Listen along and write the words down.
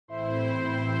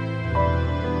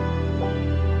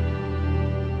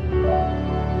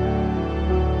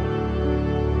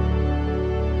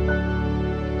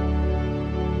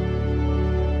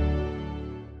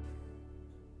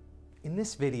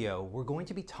this video, we're going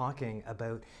to be talking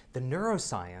about the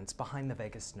neuroscience behind the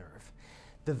vagus nerve.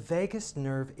 The vagus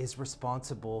nerve is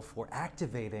responsible for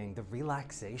activating the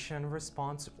relaxation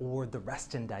response or the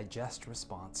rest and digest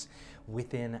response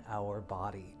within our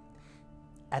body.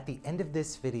 At the end of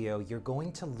this video, you're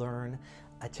going to learn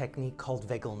a technique called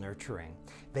Vagal Nurturing.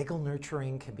 Vagal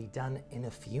Nurturing can be done in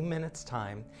a few minutes'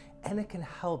 time, and it can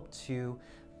help to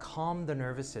calm the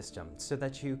nervous system so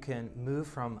that you can move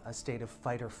from a state of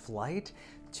fight or flight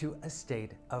to a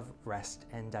state of rest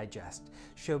and digest.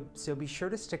 So be sure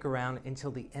to stick around until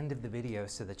the end of the video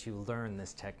so that you learn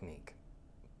this technique.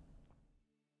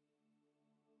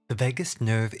 The vagus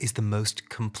nerve is the most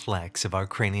complex of our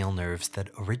cranial nerves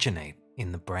that originate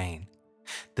in the brain.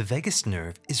 The vagus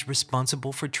nerve is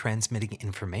responsible for transmitting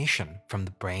information from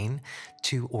the brain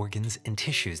to organs and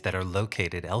tissues that are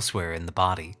located elsewhere in the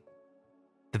body.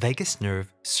 The vagus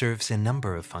nerve serves a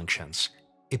number of functions.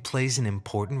 It plays an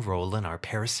important role in our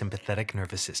parasympathetic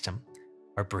nervous system,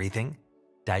 our breathing,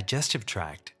 digestive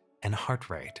tract, and heart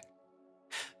rate.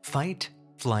 Fight,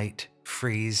 flight,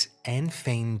 freeze, and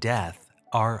feign death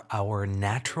are our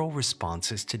natural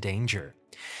responses to danger.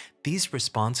 These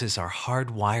responses are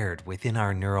hardwired within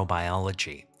our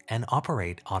neurobiology and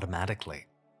operate automatically.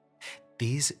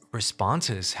 These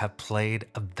responses have played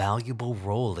a valuable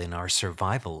role in our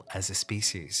survival as a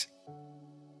species.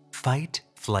 Fight,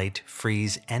 flight,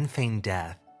 freeze, and feign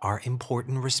death are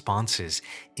important responses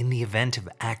in the event of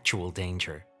actual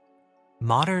danger.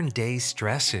 Modern-day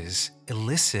stresses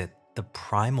elicit the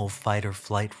primal fight or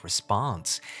flight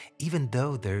response, even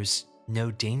though there's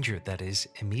no danger that is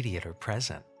immediate or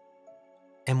present.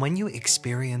 And when you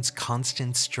experience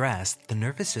constant stress, the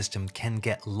nervous system can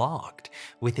get locked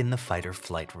within the fight or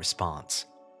flight response.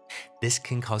 This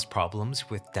can cause problems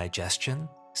with digestion,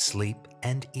 sleep,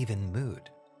 and even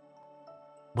mood.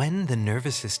 When the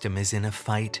nervous system is in a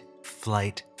fight,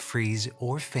 flight, freeze,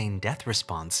 or feign death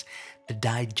response, the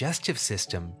digestive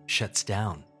system shuts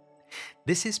down.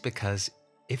 This is because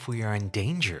if we are in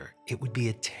danger, it would be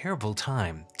a terrible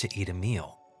time to eat a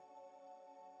meal.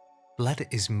 Blood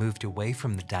is moved away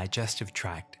from the digestive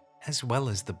tract, as well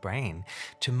as the brain,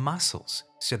 to muscles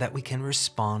so that we can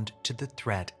respond to the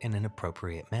threat in an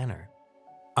appropriate manner.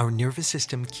 Our nervous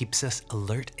system keeps us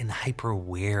alert and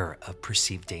hyper-aware of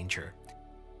perceived danger.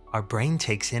 Our brain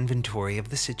takes inventory of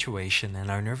the situation, and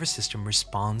our nervous system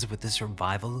responds with a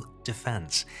survival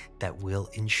defense that will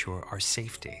ensure our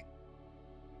safety.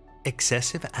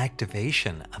 Excessive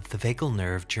activation of the vagal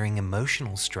nerve during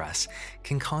emotional stress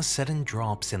can cause sudden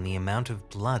drops in the amount of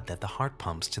blood that the heart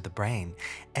pumps to the brain,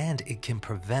 and it can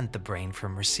prevent the brain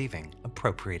from receiving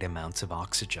appropriate amounts of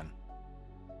oxygen.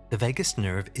 The vagus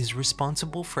nerve is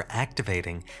responsible for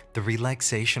activating the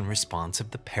relaxation response of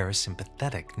the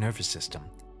parasympathetic nervous system.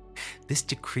 This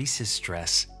decreases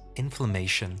stress,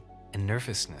 inflammation, and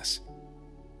nervousness.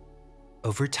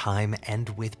 Over time and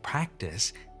with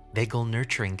practice, Vagal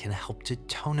Nurturing can help to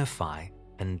tonify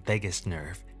the vagus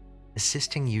nerve,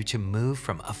 assisting you to move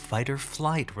from a fight or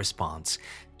flight response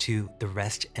to the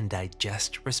rest and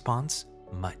digest response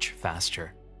much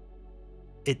faster.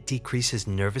 It decreases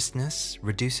nervousness,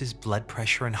 reduces blood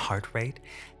pressure and heart rate,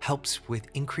 helps with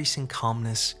increasing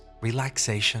calmness,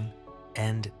 relaxation,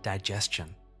 and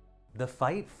digestion. The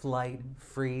fight, flight,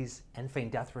 freeze, and feign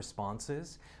death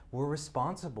responses were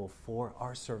responsible for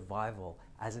our survival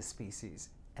as a species,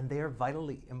 and they are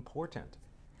vitally important.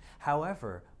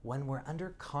 However, when we're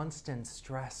under constant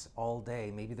stress all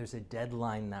day, maybe there's a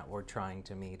deadline that we're trying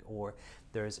to meet, or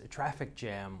there's a traffic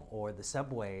jam, or the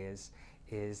subway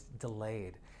is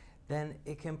delayed, then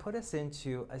it can put us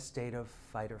into a state of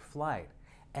fight or flight.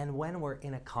 And when we're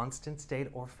in a constant state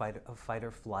of fight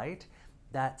or flight,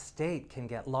 that state can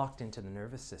get locked into the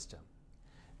nervous system.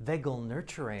 Vagal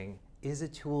Nurturing is a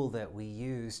tool that we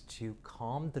use to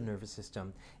calm the nervous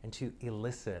system and to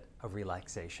elicit a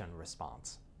relaxation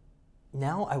response.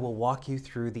 Now I will walk you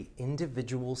through the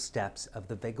individual steps of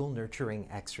the Vagal Nurturing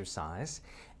exercise,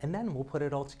 and then we'll put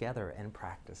it all together and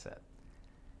practice it.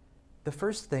 The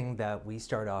first thing that we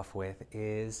start off with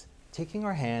is taking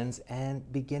our hands and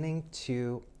beginning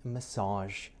to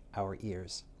massage our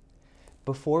ears.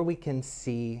 Before we can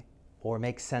see or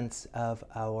make sense of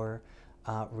our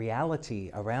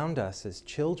reality around us as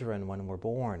children when we're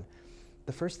born,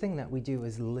 the first thing that we do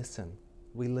is listen.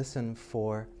 We listen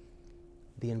for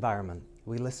the environment.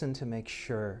 We listen to make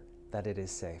sure that it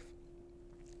is safe.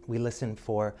 We listen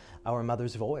for our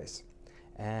mother's voice.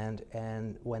 And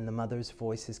when the mother's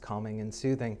voice is calming and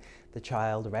soothing, the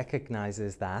child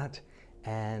recognizes that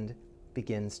and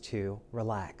begins to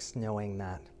relax, knowing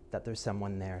that there's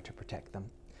someone there to protect them.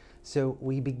 So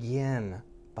we begin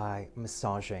by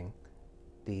massaging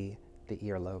the the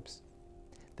earlobes.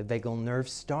 The vagal nerve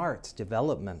starts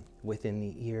development within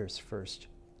the ears first.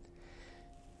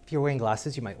 If you're wearing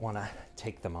glasses, you might want to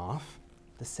take them off.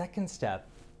 The second step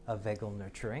of vagal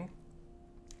nurturing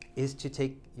is to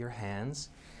take your hands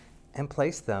and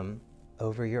place them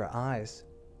over your eyes.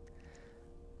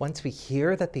 Once we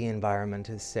hear that the environment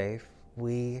is safe,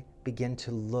 we begin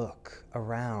to look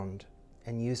around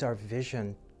and use our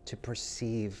vision to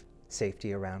perceive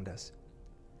safety around us.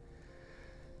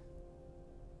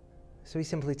 So we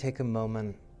simply take a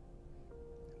moment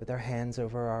with our hands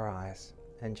over our eyes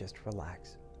and just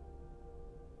relax.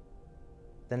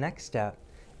 The next step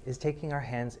is taking our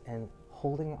hands and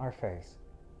holding our face,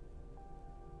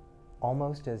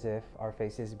 almost as if our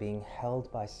face is being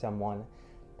held by someone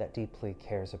that deeply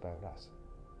cares about us.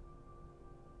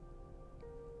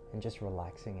 And just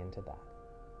relaxing into that.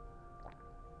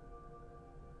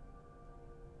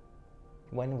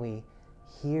 When we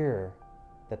hear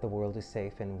that the world is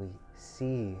safe and we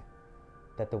see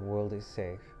that the world is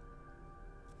safe,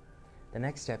 the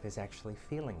next step is actually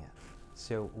feeling it.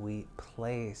 So we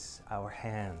place our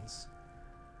hands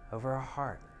over our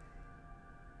heart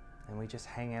and we just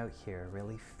hang out here,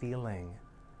 really feeling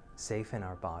safe in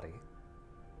our body.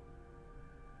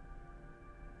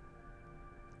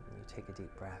 And you take a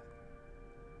deep breath.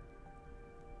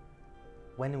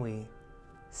 When we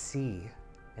see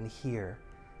and hear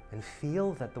and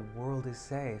feel that the world is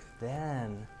safe,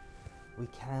 then we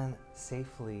can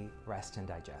safely rest and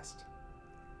digest.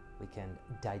 We can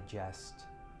digest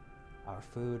our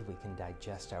food, we can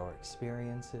digest our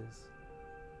experiences.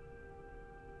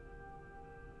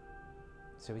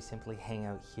 So we simply hang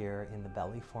out here in the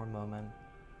belly for a moment.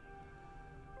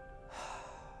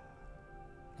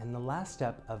 And the last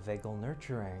step of vagal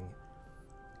nurturing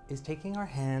is taking our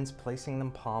hands, placing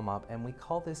them palm up, and we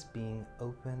call this being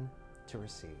open to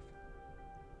receive.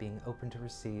 Being open to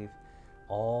receive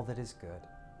all that is good.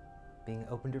 Being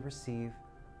open to receive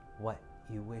what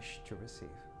you wish to receive.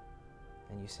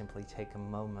 And you simply take a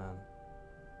moment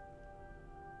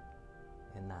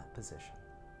in that position.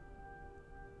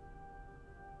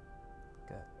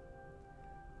 Good.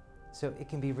 So it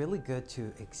can be really good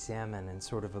to examine and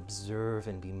sort of observe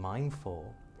and be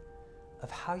mindful of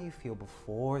how you feel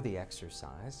before the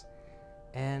exercise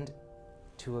and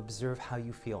to observe how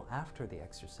you feel after the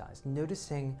exercise,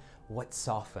 noticing what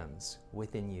softens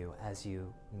within you as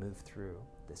you move through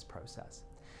this process.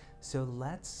 So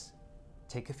let's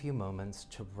take a few moments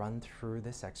to run through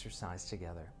this exercise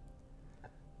together.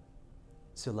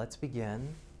 So let's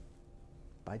begin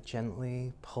by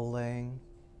gently pulling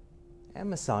and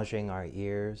massaging our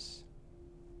ears.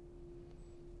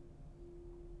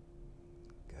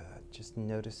 Good, just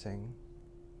noticing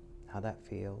how that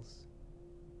feels.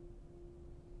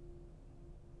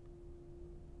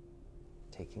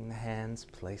 Taking the hands,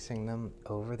 placing them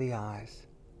over the eyes.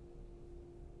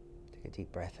 Take a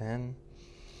deep breath in.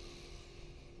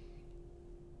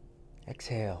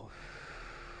 Exhale.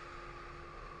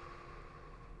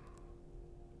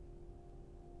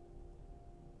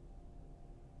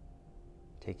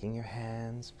 Taking your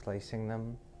hands, placing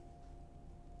them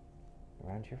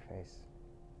around your face,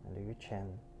 under your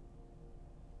chin,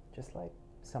 just like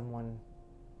someone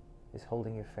is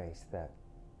holding your face that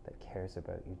cares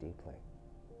about you deeply.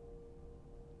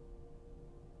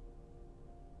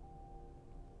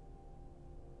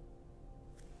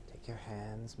 Take your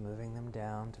hands, moving them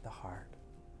down to the heart.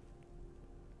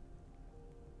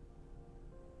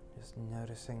 Just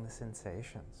noticing the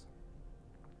sensations.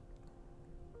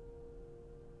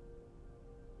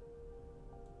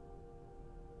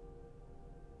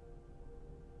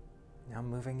 Now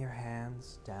moving your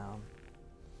hands down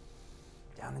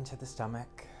into the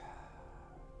stomach,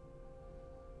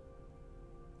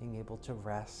 being able to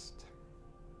rest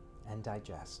and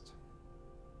digest.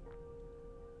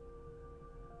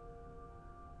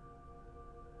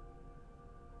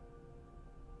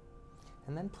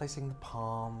 And then placing the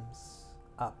palms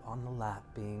up on the lap,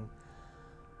 being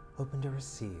open to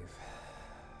receive.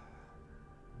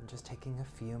 And just taking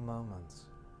a few moments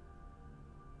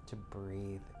to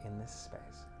breathe in this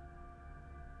space.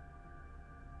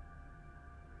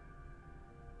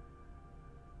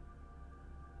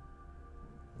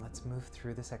 Let's move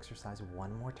through this exercise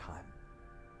one more time.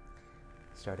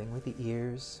 Starting with the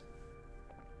ears.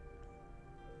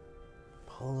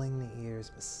 Pulling the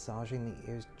ears, massaging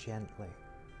the ears gently.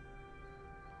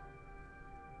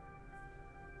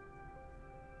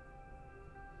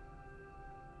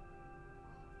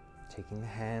 Taking the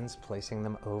hands, placing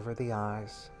them over the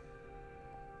eyes.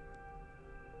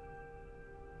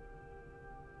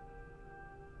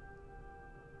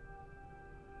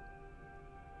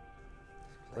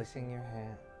 Placing your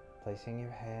Placing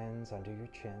your hands under your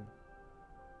chin.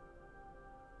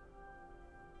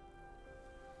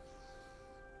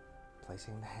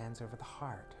 Placing the hands over the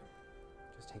heart.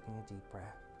 Just taking a deep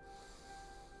breath.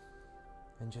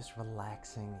 And just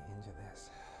relaxing into this.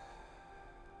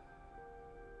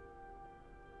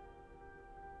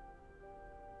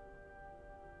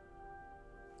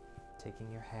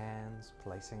 Taking your hands,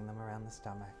 placing them around the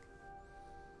stomach.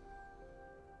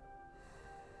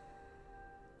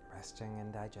 Resting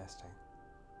and digesting.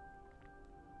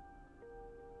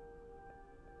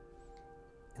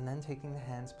 And then taking the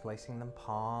hands, placing them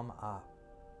palm up.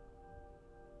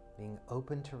 Being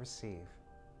open to receive.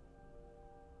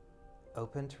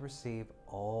 Open to receive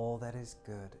all that is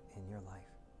good in your life.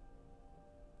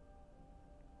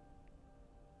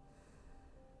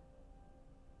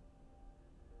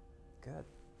 Good.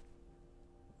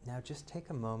 Now just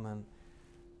take a moment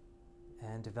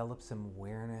and develop some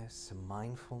awareness, some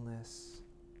mindfulness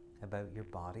about your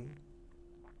body.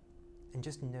 And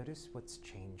just notice what's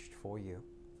changed for you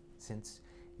since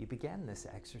you began this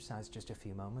exercise just a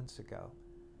few moments ago.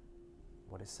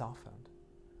 What has softened?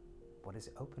 What is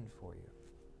open for you?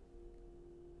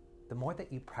 The more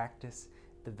that you practice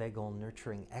the vagal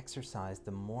nurturing exercise,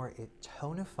 the more it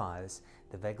tonifies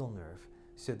the vagal nerve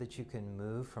so that you can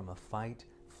move from a fight,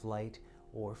 flight,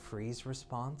 or freeze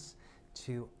response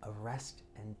to a rest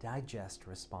and digest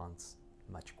response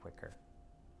much quicker.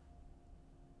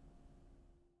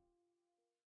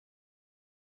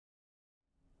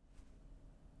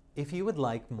 If you would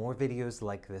like more videos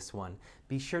like this one,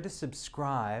 be sure to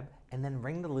subscribe and then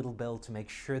ring the little bell to make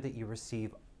sure that you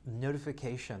receive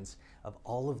notifications of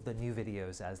all of the new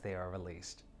videos as they are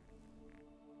released.